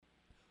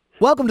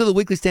Welcome to the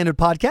Weekly Standard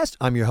Podcast.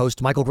 I'm your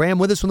host, Michael Graham.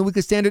 With us from the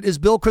Weekly Standard is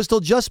Bill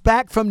Kristol, just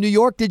back from New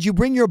York. Did you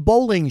bring your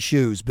bowling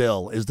shoes,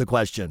 Bill, is the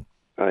question.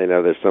 I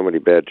know there's so many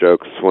bad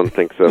jokes. One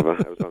thinks of,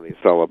 I was on the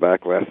Acela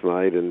back last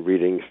night and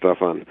reading stuff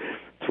on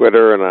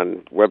Twitter and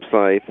on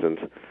websites and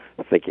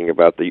thinking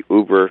about the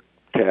Uber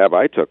cab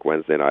I took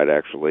Wednesday night,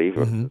 actually. It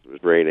was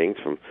raining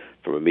from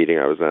a meeting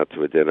I was at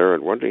to a dinner,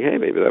 and wondering, hey,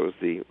 maybe that was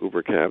the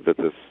Uber cab that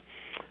this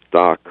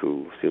doc,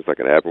 who seems like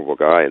an admirable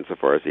guy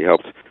insofar as he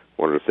helped,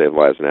 wanted to save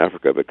lives in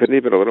Africa, but couldn't he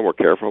have been a little more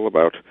careful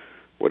about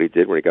what he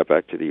did when he got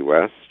back to the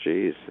U.S.?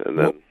 Jeez. And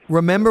then,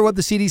 remember what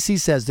the CDC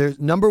says.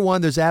 Number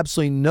one, there's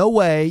absolutely no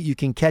way you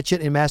can catch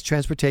it in mass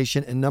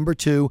transportation. And number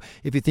two,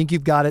 if you think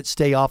you've got it,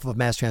 stay off of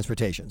mass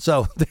transportation.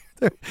 So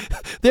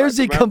there's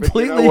the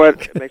completely... You know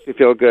what makes me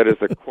feel good is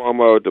that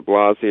Cuomo, de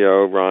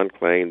Blasio, Ron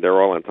Klain,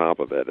 they're all on top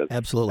of it. And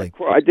absolutely.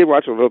 I did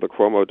watch a little of the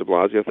Cuomo, de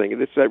Blasio thing,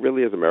 and that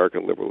really is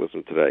American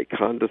liberalism today.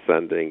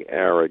 Condescending,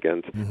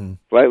 arrogant,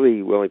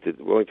 slightly willing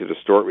to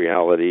distort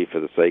reality for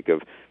the sake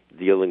of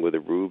dealing with the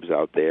rubes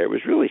out there. It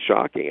was really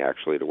shocking,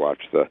 actually, to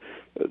watch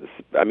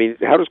I mean,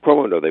 how does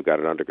Cuomo know they've got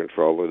it under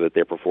control or that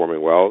they're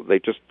performing well?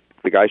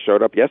 The guy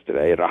showed up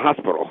yesterday at a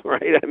hospital,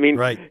 right? I mean,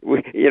 right.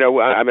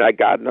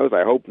 God knows,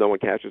 I hope no one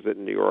catches it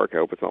in New York. I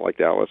hope it's not like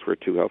Dallas where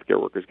 2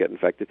 healthcare workers get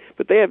infected.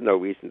 But they have no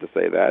reason to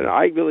say that. And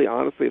I really,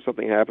 honestly, if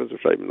something happens,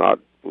 which I'm not,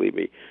 believe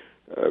me,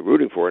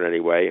 rooting for in any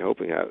way,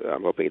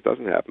 I'm hoping it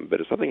doesn't happen.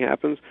 But if something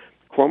happens,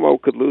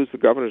 Cuomo could lose the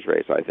governor's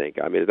race, I think.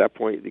 I mean, at that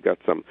point, you got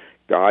some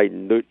guy,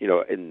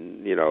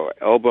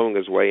 elbowing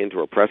his way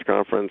into a press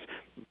conference,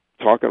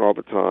 talking all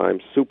the time,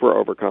 super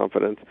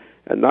overconfident,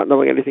 and not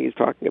knowing anything he's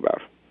talking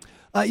about.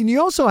 And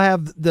you also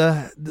have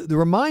the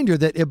reminder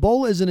that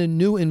Ebola is in a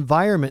new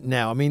environment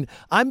now. I mean,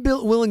 I'm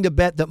willing to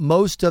bet that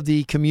most of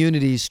the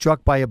communities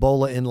struck by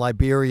Ebola in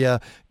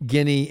Liberia,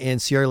 Guinea,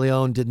 and Sierra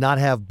Leone did not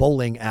have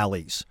bowling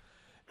alleys.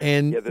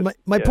 And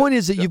my point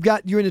is that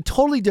you're in a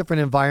totally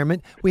different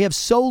environment. We have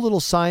so little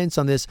science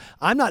on this.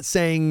 I'm not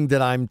saying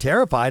that I'm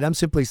terrified. I'm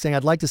simply saying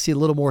I'd like to see a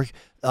little more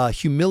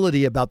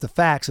humility about the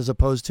facts as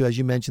opposed to, as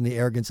you mentioned, the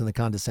arrogance and the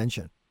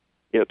condescension.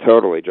 Yeah,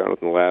 totally.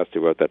 Jonathan Last,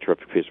 who wrote that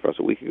terrific piece for us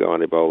a week ago on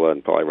Ebola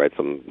and probably write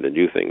the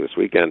new thing this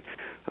weekend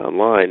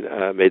online,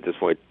 made this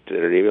point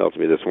in an email to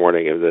me this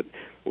morning, is that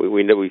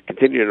we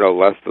continue to know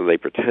less than they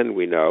pretend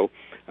we know.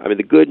 I mean,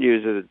 the good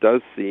news is it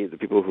does seem the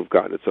people who've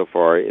gotten it so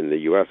far in the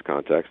U.S.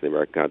 context, the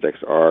American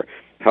context, are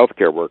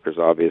healthcare workers,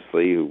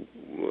 obviously,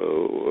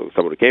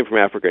 someone who came from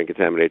Africa and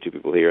contaminated 2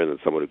 people here, and then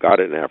someone who got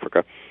it in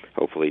Africa,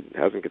 hopefully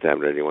hasn't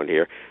contaminated anyone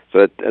here.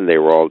 And they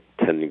were all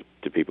tending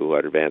to people who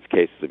had advanced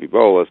cases of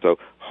Ebola. So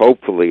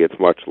hopefully it's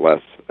much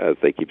less, as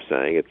they keep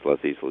saying, it's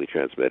less easily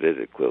transmitted.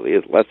 It clearly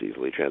is less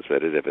easily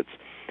transmitted if it's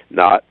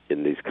not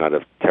in these kind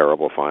of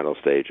terrible final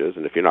stages.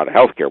 And if you're not a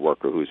healthcare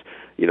worker who's,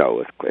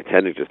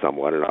 attending to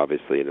someone and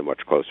obviously in a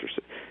much closer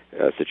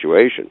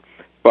situation.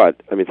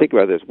 But, I mean, think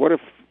about this.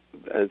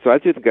 And so I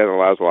do think that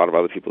allows a lot of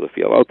other people to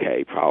feel,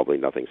 okay, probably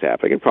nothing's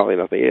happening, and probably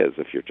nothing is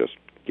if you're just,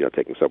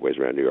 taking subways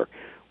around New York.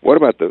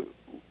 What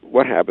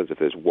happens if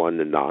there's one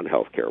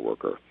non-healthcare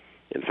worker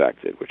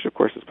infected, which of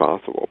course is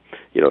possible,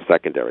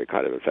 secondary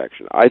kind of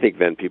infection? I think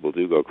then people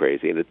do go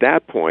crazy. And at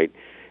that point,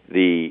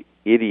 the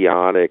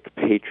idiotic,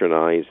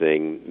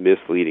 patronizing,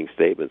 misleading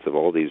statements of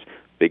all these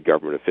big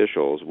government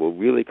officials will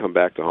really come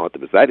back to haunt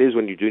them. Because that is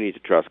when you do need to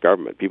trust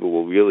government. People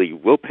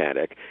will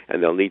panic,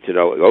 and they'll need to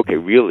know, okay,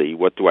 really,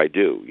 what do I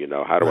do?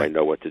 How do I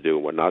know what to do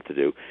and what not to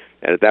do?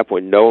 And at that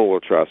point, no one will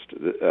trust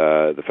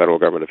the federal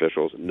government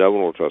officials. No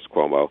one will trust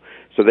Cuomo.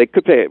 So they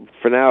could pay.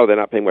 For now, they're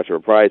not paying much of a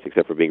price,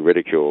 except for being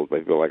ridiculed by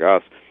people like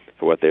us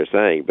for what they're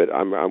saying. But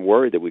I'm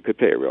worried that we could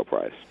pay a real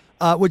price.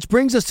 Which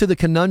brings us to the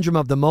conundrum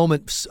of the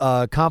moment.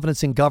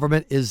 Confidence in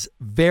government is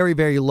very,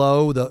 very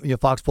low.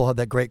 Fox poll had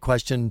that great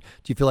question,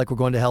 do you feel like we're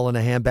going to hell in a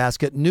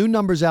handbasket? New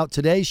numbers out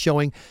today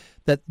showing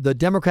that the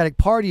Democratic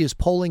Party is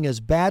polling as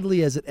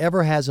badly as it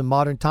ever has in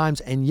modern times.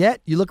 And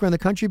yet, you look around the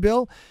country,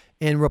 Bill,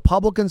 and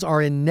Republicans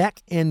are in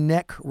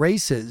neck-and-neck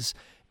races.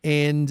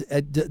 And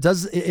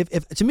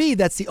to me,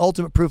 that's the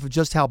ultimate proof of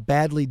just how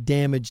badly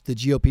damaged the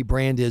GOP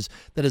brand is,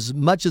 that as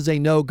much as they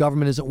know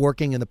government isn't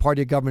working and the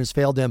party of government has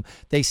failed them,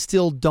 they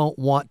still don't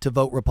want to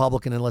vote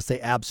Republican unless they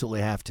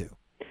absolutely have to.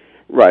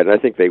 Right, and I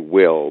think they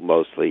will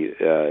mostly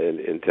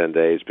in 10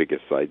 days,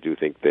 because I do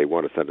think they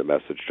want to send a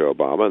message to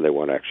Obama, and they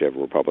want to actually have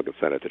a Republican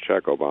Senate to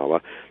check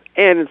Obama.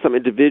 And in some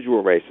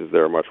individual races,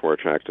 there are much more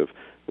attractive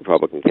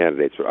Republican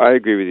candidates. So I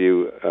agree with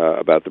you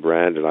about the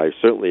brand, and I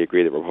certainly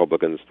agree that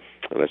Republicans,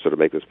 and I sort of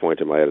make this point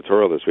in my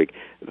editorial this week,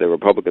 the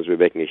Republicans will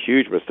be making a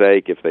huge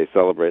mistake if they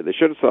celebrate. They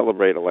should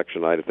celebrate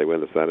election night if they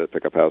win the Senate,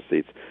 pick up House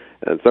seats,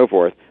 and so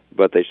forth,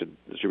 but there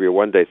should be a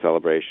one-day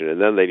celebration, and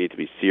then they need to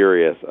be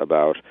serious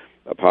about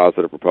a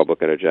positive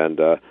Republican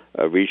agenda,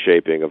 a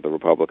reshaping of the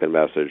Republican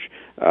message,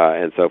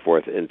 and so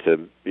forth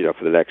into,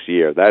 for the next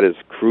year. That is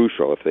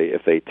crucial.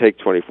 If they take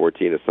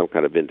 2014 as some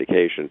kind of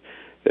vindication,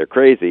 they're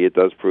crazy. It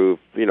does prove,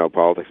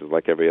 politics is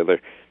like every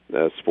other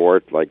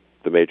sport, like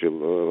the major,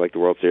 like the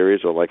World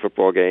Series or like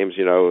football games.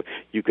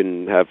 You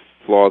can have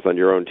flaws on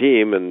your own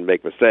team and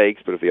make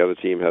mistakes, but if the other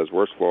team has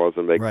worse flaws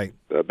and make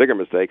bigger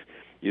mistakes,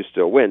 you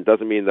still win.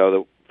 Doesn't mean, though,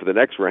 that for the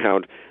next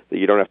round that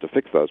you don't have to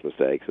fix those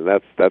mistakes, and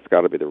that's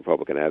got to be the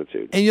Republican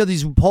attitude. And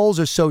these polls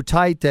are so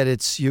tight that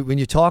when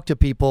you talk to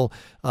people,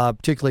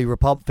 particularly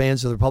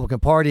fans of the Republican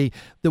Party,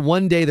 that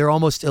one day they're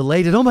almost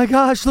elated. Oh my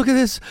gosh, look at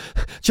this,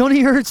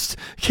 Joni Ernst,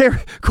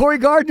 Cory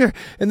Gardner,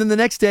 and then the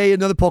next day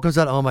another poll comes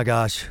out. Oh my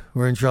gosh,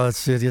 we're in trouble.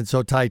 It's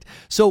so tight.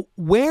 So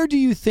where do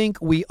you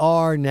think we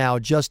are now,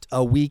 just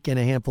a week and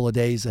a handful of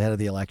days ahead of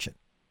the election?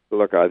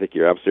 Look, I think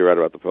you're absolutely right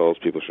about the polls.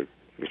 People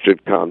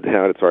should calm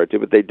down. It's hard to,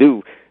 but they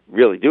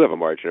really do have a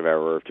margin of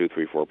error of 2,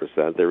 3,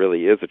 4%. There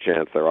really is a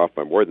chance they're off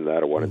by more than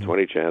that, a 1 in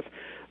 20 chance.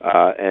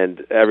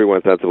 And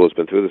everyone sensible has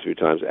been through this a few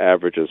times,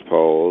 averages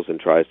polls and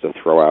tries to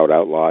throw out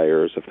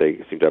outliers if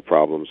they seem to have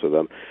problems with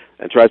them,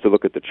 and tries to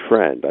look at the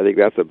trend. I think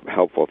that's a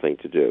helpful thing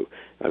to do.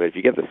 I mean, if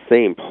you get the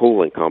same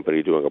polling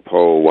company doing a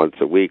poll once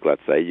a week,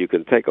 let's say, you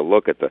can take a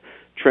look at the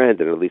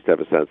trend and at least have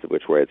a sense of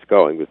which way it's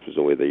going, because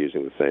presumably they're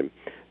using the same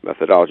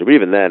methodology. But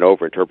even then,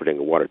 over-interpreting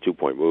a 1 or 2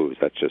 point moves,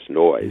 that's just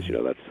noise.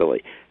 That's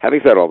silly.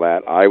 Having said all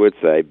that, I would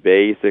say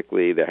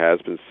basically there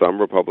has been some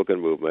Republican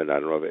movement. I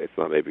don't know if it's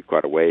not maybe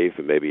quite a wave,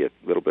 but maybe a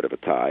little bit of a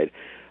tide.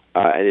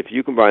 And if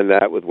you combine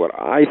that with what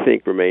I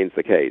think remains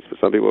the case, but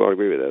some people don't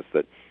agree with this,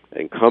 that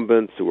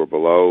incumbents who are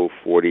below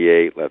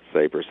 48, let's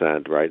say,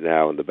 percent right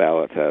now in the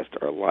ballot test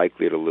are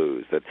likely to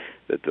lose, that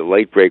the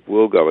late break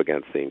will go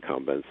against the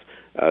incumbents.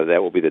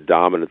 That will be the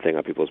dominant thing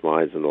on people's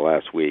minds in the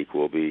last week.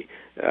 Will be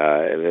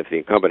if the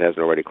incumbent hasn't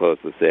already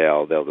closed the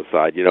sale, they'll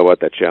decide,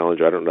 that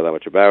challenger, I don't know that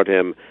much about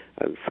him.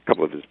 A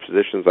couple of his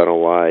positions I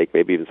don't like.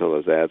 Maybe even some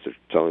of those ads are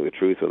telling the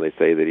truth when they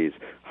say that he's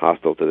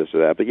hostile to this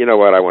or that. But you know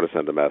what? I want to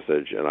send a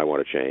message, and I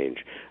want to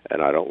change,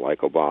 and I don't like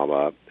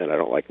Obama, and I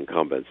don't like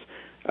incumbents.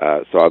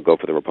 So I'll go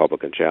for the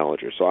Republican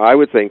challenger. So I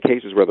would say in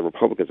cases where the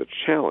Republican's a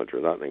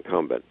challenger, not an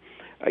incumbent,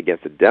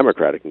 against a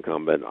Democratic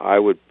incumbent, I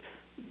would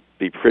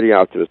be pretty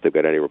optimistic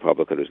that any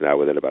Republican who's now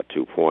within about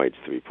 2 points,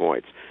 3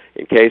 points.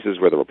 In cases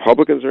where the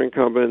Republicans are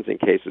incumbents, in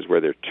cases where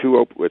they're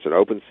it's an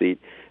open seat,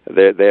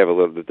 they have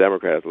the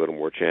Democrat has a little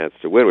more chance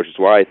to win, which is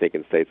why I think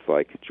in states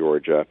like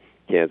Georgia,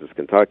 Kansas,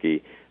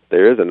 Kentucky,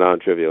 there is a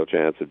non-trivial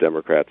chance of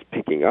Democrats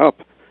picking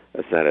up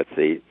a Senate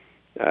seat.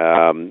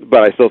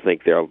 But I still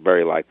think they're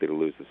very likely to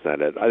lose the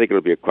Senate. I think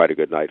it'll be quite a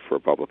good night for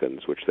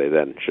Republicans, which they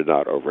then should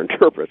not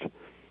overinterpret.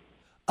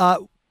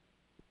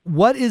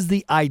 What is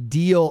the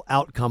ideal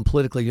outcome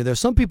politically?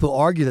 There's some people who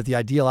argue that the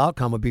ideal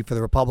outcome would be for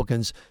the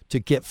Republicans to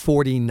get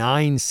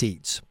 49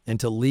 seats and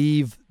to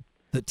leave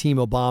the Team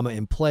Obama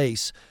in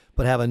place,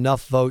 but have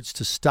enough votes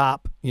to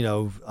stop,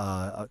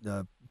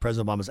 President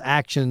Obama's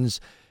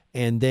actions,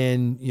 and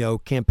then,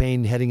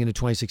 campaign heading into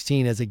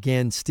 2016 as,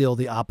 again, still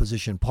the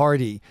opposition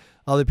party.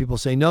 Other people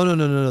say,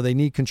 no, they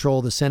need control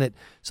of the Senate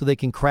so they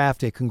can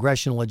craft a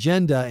congressional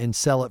agenda and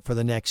sell it for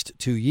the next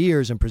 2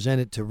 years and present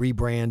it to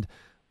rebrand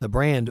the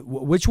brand.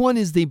 Which one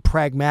is the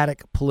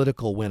pragmatic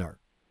political winner?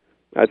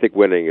 I think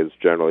winning is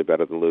generally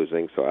better than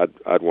losing, so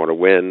I'd want to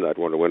win. I'd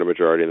want to win a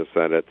majority in the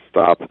Senate,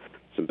 stop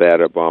some bad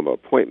Obama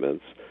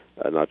appointments,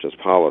 not just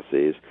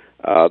policies,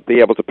 be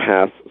able to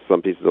pass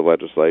some pieces of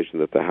legislation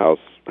that the House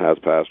has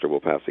passed or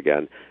will pass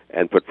again,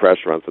 and put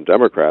pressure on some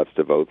Democrats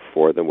to vote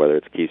for them, whether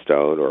it's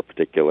Keystone or a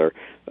particular,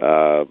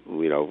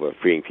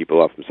 freeing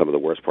people up from some of the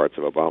worst parts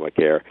of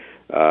Obamacare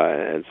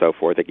and so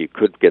forth. I think you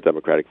could get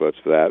Democratic votes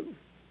for that,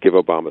 give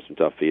Obama some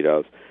tough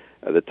vetoes.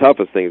 The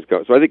toughest things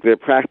go. So I think they're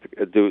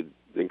do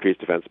increase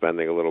defense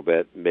spending a little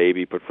bit,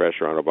 maybe put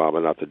pressure on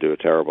Obama not to do a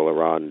terrible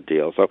Iran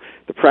deal. So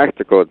the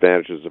practical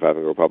advantages of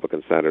having a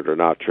Republican Senate are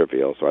not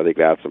trivial, so I think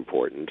that's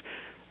important.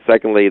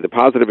 Secondly, the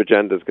positive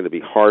agenda is going to be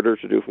harder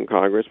to do from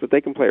Congress, but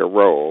they can play a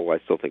role.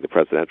 I still think the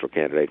presidential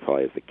candidate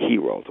probably has the key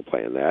role to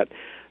play in that.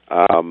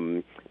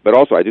 But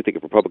also, I do think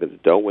if Republicans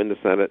don't win the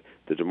Senate,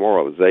 the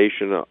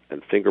demoralization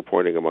and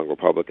finger-pointing among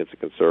Republicans and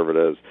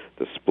conservatives,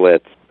 the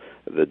splits,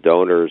 the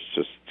donors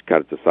just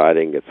kind of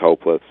deciding it's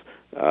hopeless,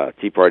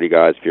 Tea Party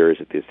guys furious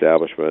at the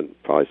establishment,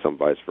 probably some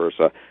vice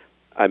versa.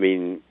 I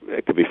mean,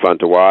 it could be fun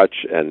to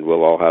watch, and we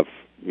will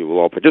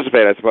all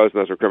participate, I suppose, in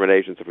those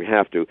recriminations if we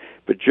have to.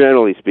 But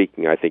generally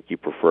speaking, I think you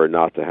prefer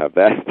not to have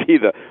that be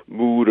the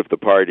mood of the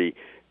party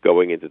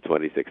going into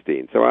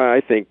 2016. So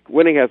I think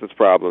winning has its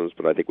problems,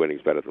 but I think winning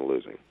is better than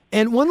losing.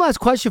 And one last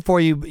question for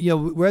you.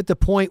 We're at the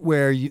point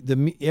where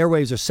the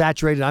airwaves are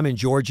saturated. I'm in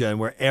Georgia, and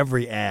where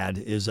every ad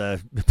is a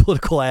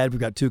political ad. We've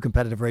got 2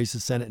 competitive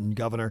races, Senate and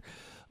governor.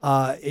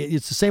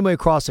 It's the same way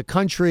across the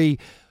country.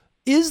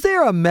 Is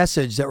there a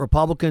message that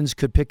Republicans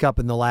could pick up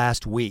in the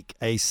last week,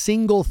 a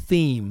single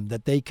theme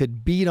that they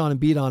could beat on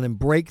and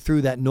break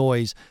through that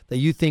noise that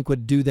you think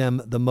would do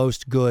them the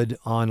most good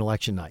on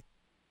election night?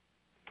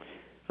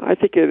 I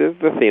think it is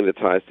the theme that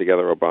ties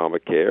together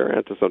Obamacare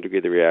and to some degree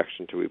the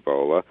reaction to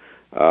Ebola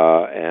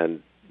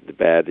and the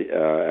bad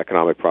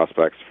economic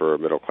prospects for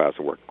middle-class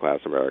and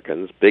working-class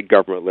Americans. Big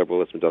government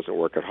liberalism doesn't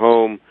work at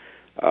home.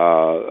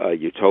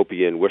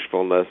 Utopian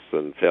wishfulness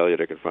and failure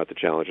to confront the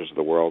challenges of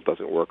the world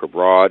doesn't work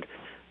abroad.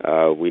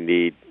 We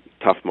need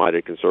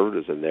tough-minded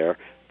conservatives in there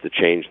to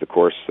change the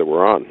course that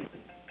we're on.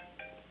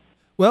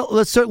 Well,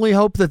 let's certainly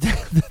hope that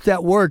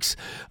that works.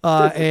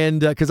 And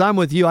because I'm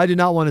with you, I do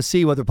not want to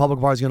see what the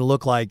Republican Party is going to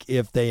look like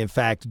if they, in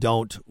fact,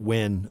 don't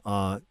win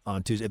on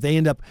Tuesday. If they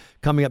end up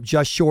coming up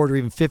just short or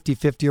even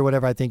 50-50 or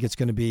whatever, I think it's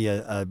going to be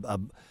a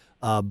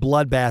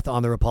bloodbath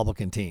on the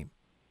Republican team.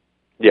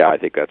 Yeah, I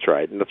think that's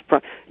right. And that's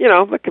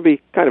that could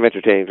be kind of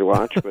entertaining to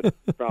watch, but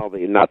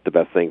probably not the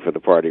best thing for the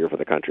party or for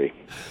the country.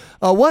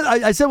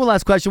 I said one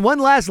last question. One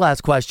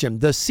last question.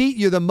 The seat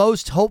you're the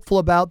most hopeful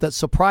about that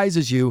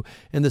surprises you,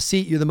 and the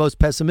seat you're the most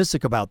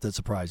pessimistic about that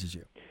surprises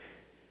you.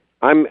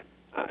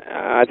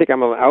 I think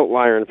I'm an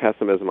outlier in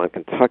pessimism on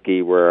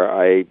Kentucky, where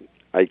I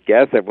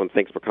guess everyone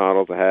thinks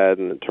McConnell's ahead,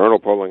 and internal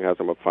polling has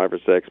him up 5 or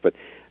 6, but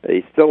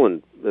he's still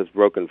has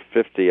broken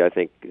 50. I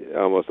think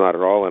almost not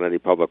at all in any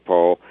public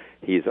poll.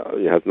 He has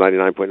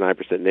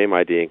 99.9% name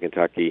ID in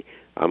Kentucky.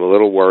 I'm a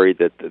little worried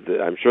that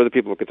I'm sure the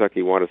people of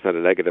Kentucky want to send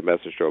a negative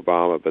message to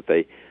Obama, but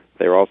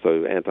they're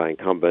also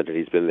anti-incumbent, and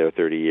he's been there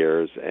 30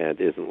 years and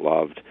isn't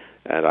loved.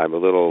 And I'm a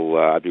little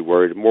I'd be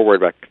more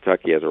worried about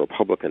Kentucky as a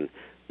Republican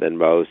than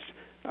most.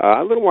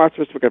 A little more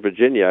optimistic about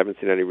Virginia. I haven't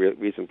seen any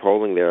recent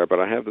polling there, but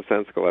I have the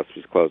sense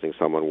Gillespie's closing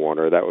someone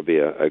Warner. That would be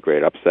a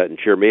great upset and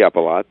cheer me up a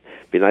lot.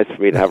 It'd be nice for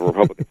me to have a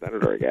Republican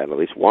senator again, at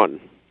least one.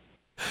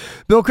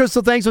 Bill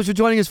Kristol, thanks so much for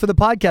joining us for the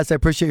podcast. I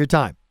appreciate your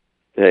time.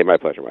 Hey, my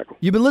pleasure, Michael.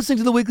 You've been listening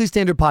to the Weekly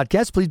Standard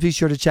Podcast. Please be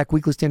sure to check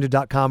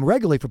weeklystandard.com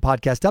regularly for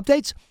podcast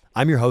updates.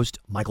 I'm your host,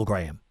 Michael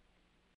Graham.